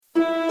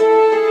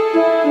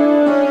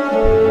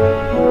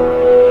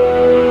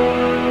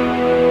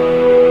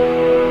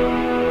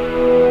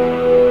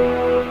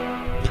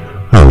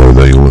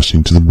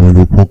listening to the Boring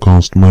Bill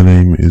podcast. My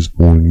name is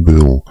Boring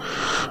Bill.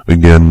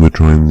 Again, we're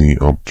trying the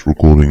upped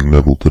recording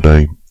level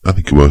today. I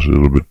think it worked a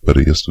little bit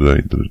better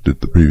yesterday than it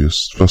did the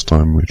first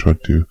time we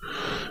tried to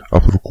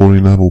up the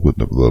recording level, but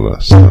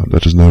nevertheless,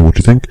 let us know what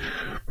you think.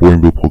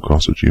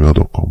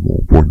 BoringBillPodcast@gmail.com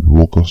or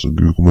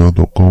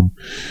BoringBillPodcast@googlemail.com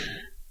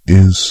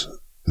is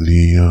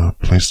the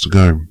place to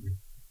go.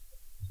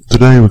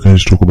 Today we're going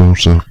to talk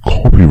about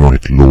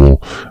copyright law,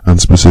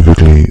 and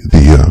specifically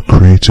the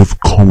Creative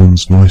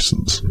Commons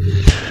license.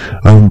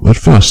 But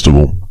first of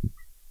all,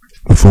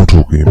 before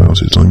talking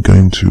about it, I'm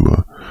going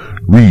to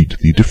read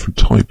the different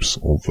types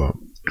of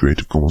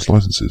Creative Commons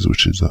licenses,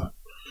 which is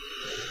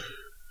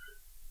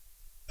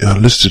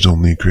listed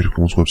on the Creative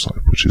Commons website,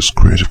 which is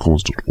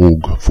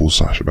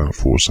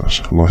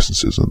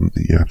creativecommons.org/about/licenses, and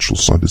the actual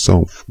site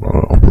itself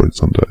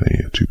operates under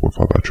a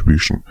 2.5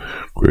 attribution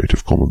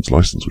Creative Commons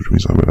license, which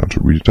means I'm allowed to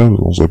read it out, and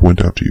also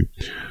point out to you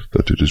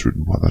that it is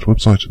written by that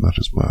website, and that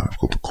is where I've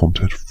got the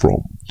content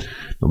from.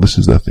 Now, this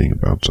is their thing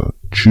about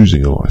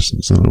choosing a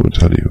license, and I will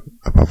tell you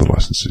about the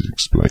licenses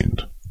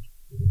explained.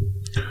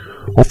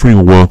 Offering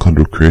a work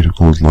under a Creative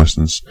Commons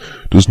license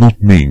does not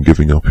mean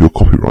giving up your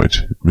copyright.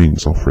 It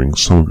means offering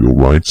some of your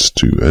rights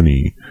to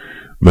any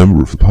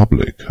member of the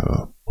public,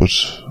 but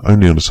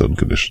only under certain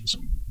conditions.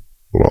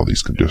 What are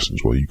these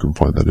conditions? Well, you can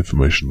find that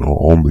information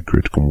on the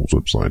Creative Commons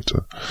website.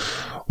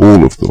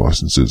 All of the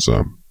licenses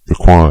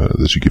require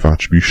that you give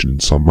attribution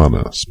in some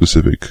manner,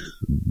 specific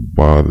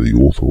by either the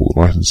author or the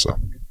licenser.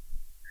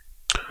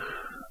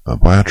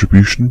 By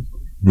attribution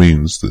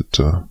means that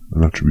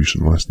an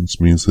attribution license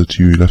means that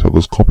you let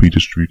others copy,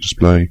 distribute,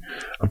 display,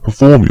 and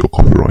perform your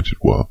copyrighted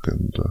work,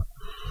 and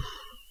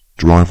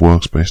derive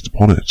works based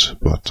upon it,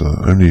 but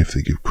only if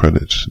they give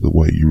credit the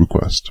way you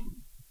request.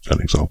 An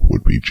example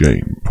would be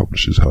Jane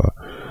publishes her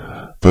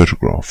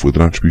photograph with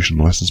an attribution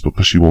license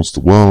because she wants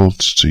the world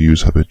to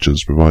use her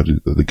pictures,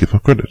 provided that they give her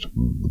credit.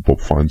 Bob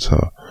finds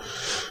her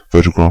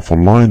photograph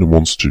online and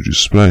wants to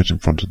display it in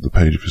front of the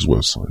page of his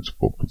website.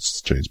 Bob puts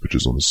Jane's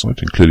pictures on his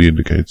site and clearly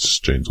indicates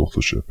Jane's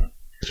authorship.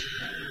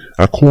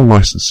 Our core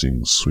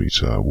licensing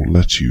suite will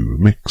let you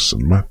mix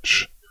and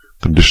match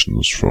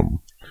conditions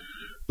from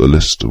the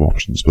list of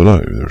options below.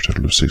 There are a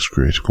total of 6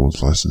 Creative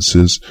Commons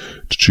licenses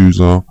to choose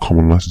our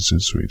common licensing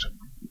suite.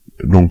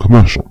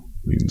 Non-commercial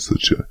means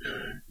that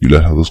you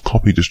let others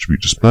copy,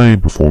 distribute, display,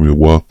 and perform your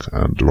work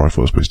and derive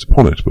works based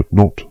upon it, but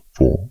not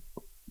for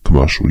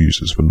commercial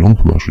uses, for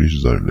non-commercial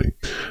uses only.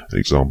 An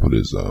example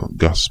is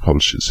Gus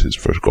publishes his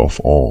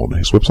photograph on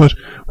his website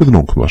with a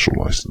non-commercial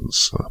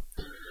license.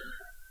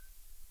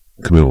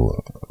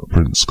 Camille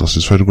prints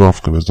Gus's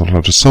photograph. Camille's not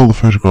allowed to sell the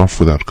photograph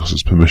without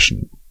Gus's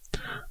permission.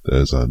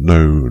 There's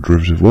no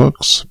derivative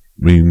works,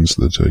 means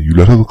that you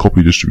let other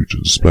copy, distribute,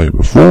 display, and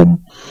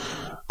perform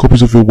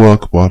copies of your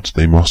work, but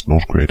they must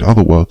not create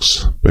other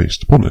works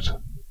based upon it.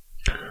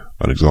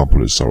 An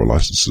example is Sarah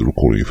licenses a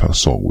recording of her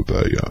song with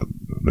a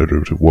no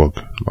derivative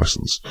work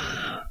license.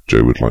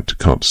 Joe would like to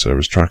cut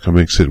Sarah's track and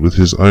mix it with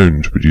his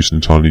own to produce an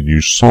entirely new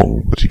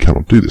song, but he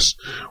cannot do this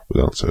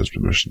without Sarah's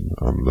permission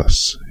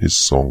unless his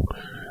song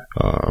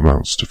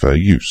amounts to fair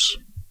use.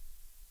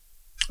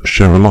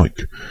 Share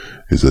alike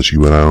is that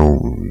you allow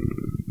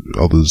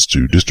others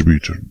to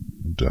distribute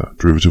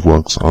derivative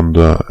works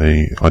under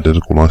a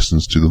identical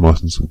license to the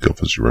license that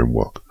covers your own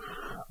work.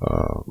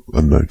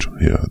 A note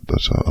here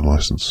that a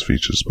license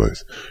features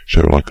both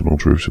share-alike and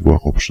non-derivative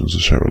work options. The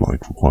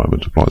share-alike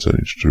requirement applies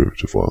only to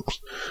derivative works.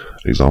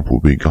 An example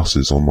would be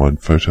Gus's online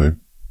photo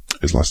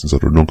is licensed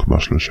under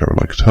non-commercial and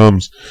share-alike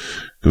terms.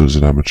 Gus is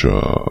an amateur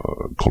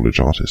college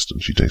artist,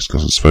 and she takes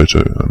Gus's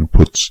photo and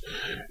puts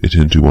it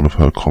into one of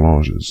her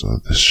collages.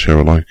 This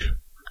share-alike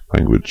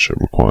language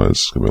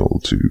requires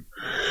Camille to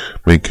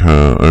make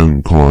her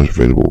own collage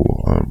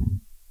available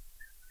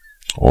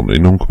on a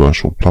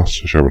non-commercial plus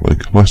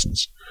share-alike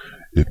license.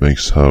 It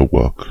makes her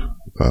work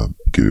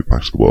give it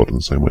back to the world in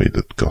the same way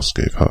that Gus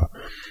gave her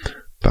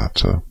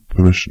that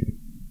permission.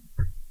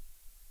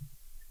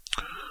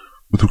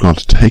 With regard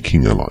to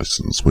taking a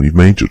license, when you've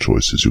made your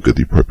choices, you'll get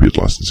the appropriate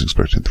license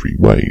expressed in 3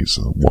 ways.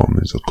 One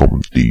is a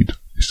commons deed,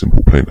 a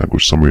simple plain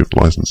language summary of the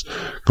license,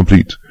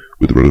 complete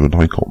with the relevant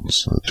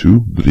icons.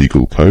 2, the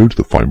legal code,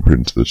 the fine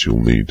print that you'll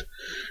need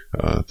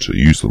to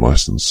use the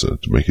license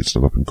to make it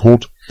stand up in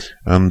court.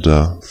 And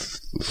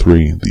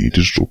 3, the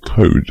digital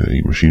code,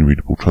 a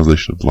machine-readable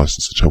translation of the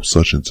license that helps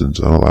search engines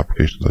and other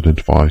applications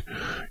identify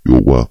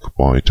your work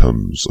by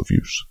terms of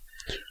use.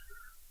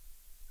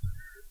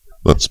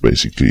 That's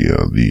basically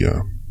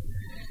the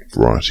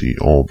variety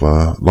of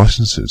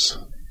licenses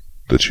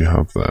that you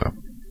have there.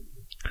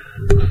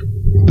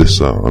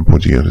 This I'm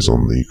pointing out is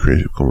on the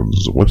Creative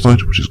Commons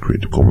website, which is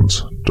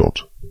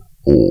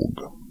creativecommons.org.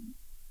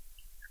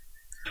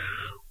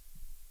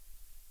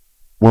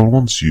 Well,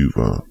 once you've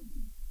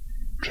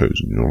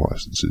chosen your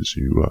licenses,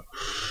 you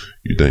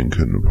then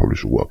can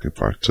publish your work. In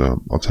fact,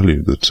 I'll tell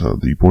you that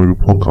the Boring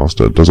Bill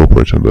podcast does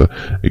operate under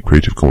a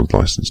Creative Commons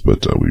license,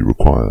 but we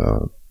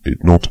require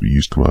it not to be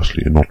used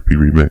commercially and not to be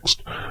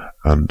remixed.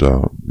 And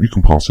you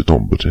can pass it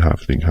on, but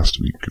everything has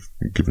to be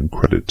given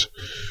credit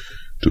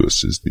to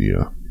us, is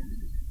the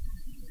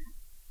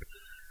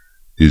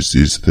is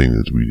the thing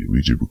that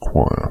we do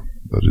require.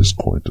 That is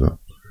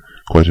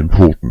quite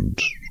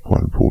important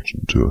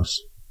to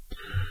us.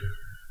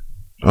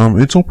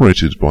 It's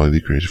operated by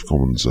the Creative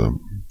Commons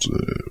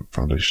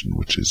Foundation,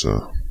 which is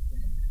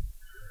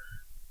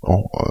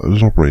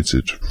it's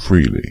operated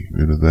freely.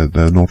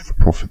 They're not for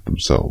profit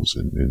themselves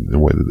in the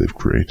way that they've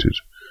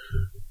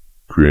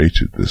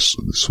created this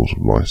sort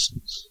of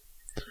license.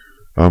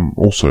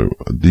 Also,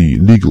 the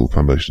legal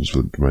foundations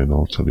for the domain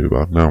I'll tell you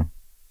about now,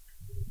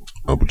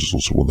 which is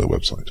also on their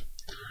website.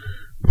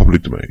 The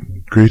public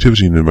domain.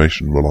 Creativity and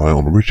innovation rely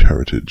on a rich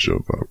heritage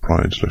of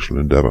prior intellectual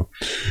endeavour.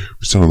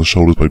 We stand on the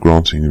shoulders by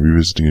granting and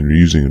revisiting and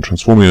reusing and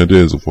transforming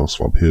ideas of our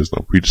peers and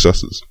our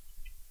predecessors.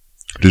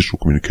 Digital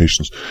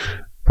communications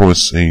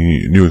promise a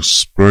new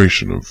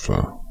exploration of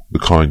the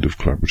kind of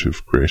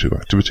collaborative creative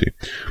activity,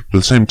 but at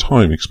the same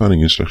time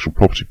expanding intellectual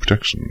property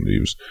protection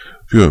leaves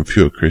fewer and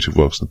fewer creative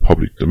works in the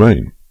public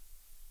domain.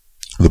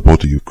 The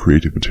body of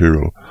creative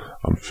material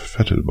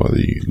unfettered by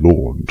the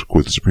law, and to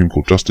quote the Supreme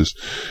Court Justice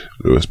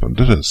Louis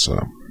Banderas,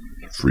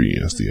 free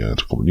as the air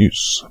to common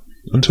use.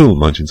 Until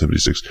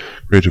 1976,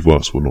 creative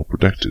works were not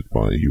protected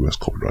by US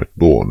copyright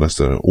law unless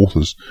their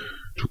authors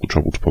took the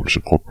trouble to publish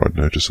a copyright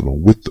notice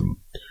along with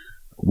them.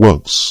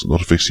 Works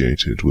not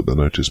asphyxiated with the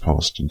notice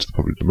passed into the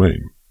public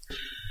domain.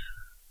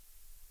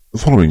 The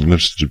following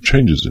legislative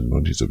changes in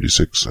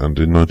 1976 and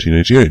in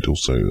 1988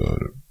 also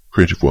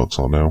creative works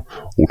are now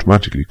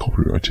automatically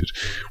copyrighted.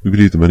 We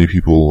believe that many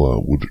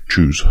people would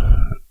choose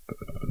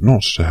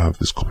not to have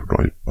this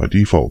copyright by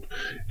default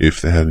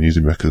if they had an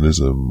easy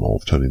mechanism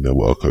of turning their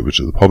work over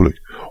to the public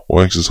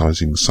or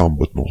exercising some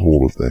but not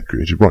all of their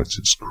creative rights.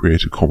 It's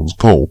Creative Commons'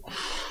 goal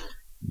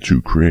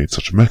to create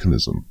such a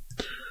mechanism.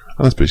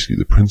 And that's basically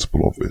the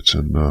principle of it.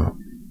 And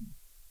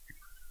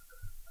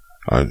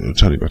I'll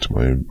turn back to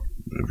my own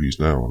views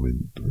now. I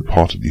mean,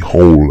 part of the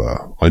whole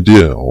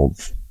idea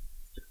of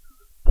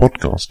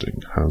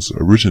podcasting has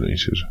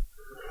originated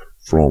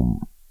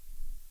from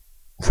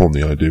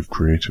the idea of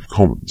Creative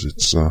Commons.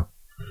 It's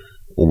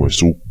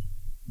almost all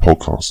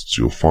podcasts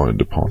you'll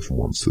find, apart from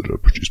ones that are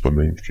produced by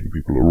mainstream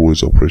people, are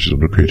always operated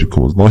under Creative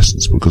Commons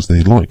license because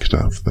they like to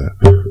have their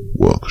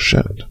work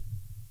shared.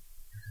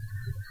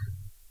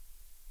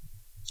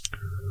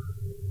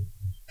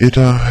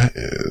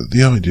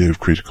 The idea of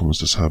Creative Commons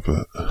does have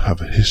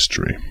a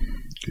history.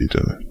 It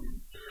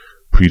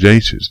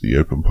predated the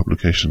Open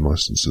Publication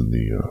License and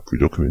the Free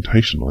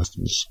Documentation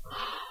License,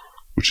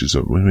 which is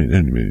only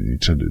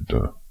intended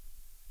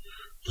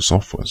for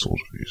software sort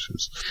of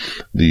uses.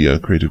 The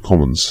Creative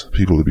Commons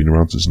people have been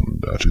around since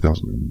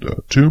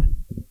 2002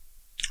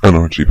 and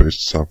are actually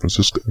based in San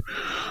Francisco.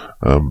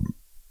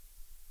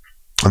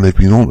 And they've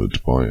been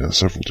honoured by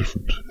several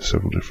different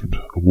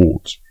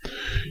awards.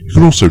 You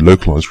can also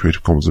localise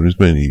Creative Commons. I mean, it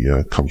mainly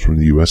comes from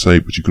the USA,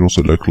 but you can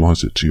also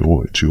localise it to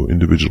your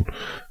individual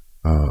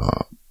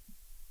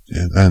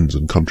ends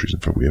and countries. In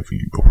fact, we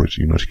operate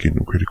a United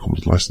Kingdom Creative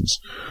Commons license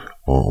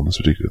on this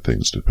particular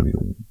things, depending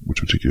on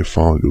which particular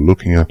file you're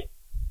looking at,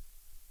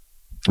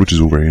 which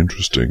is all very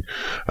interesting,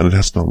 and it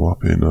has come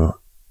up in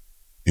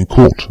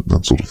court and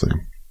that sort of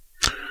thing.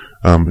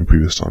 In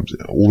previous times,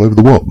 all over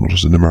the world, not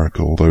just in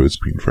America, although it's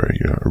been very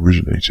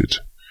originated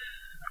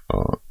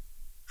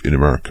in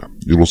America.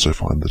 You'll also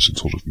find that in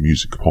sort of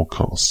music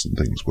podcasts and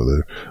things where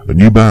there are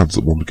new bands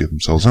that want to get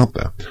themselves out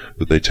there,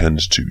 that they tend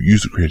to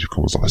use the Creative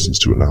Commons license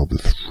to allow the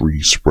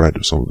free spread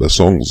of some of their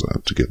songs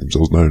to get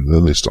themselves known, and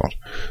then they start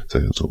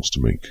selling their songs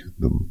to make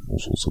them all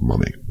sorts of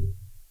money.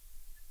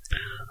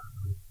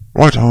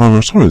 Right,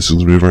 I'm sorry this is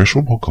going to be a very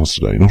short podcast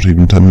today, not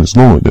even 10 minutes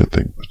long, I don't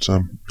think, but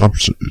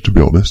to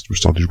be honest, we're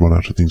starting to run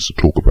out of things to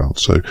talk about,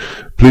 so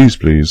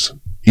please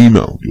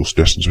email your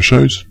suggestions for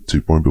shows to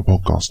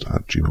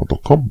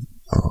boringbillepodcast@gmail.com.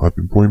 I've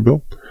been Boring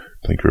Bill.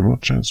 Thank you very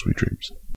much, and sweet dreams.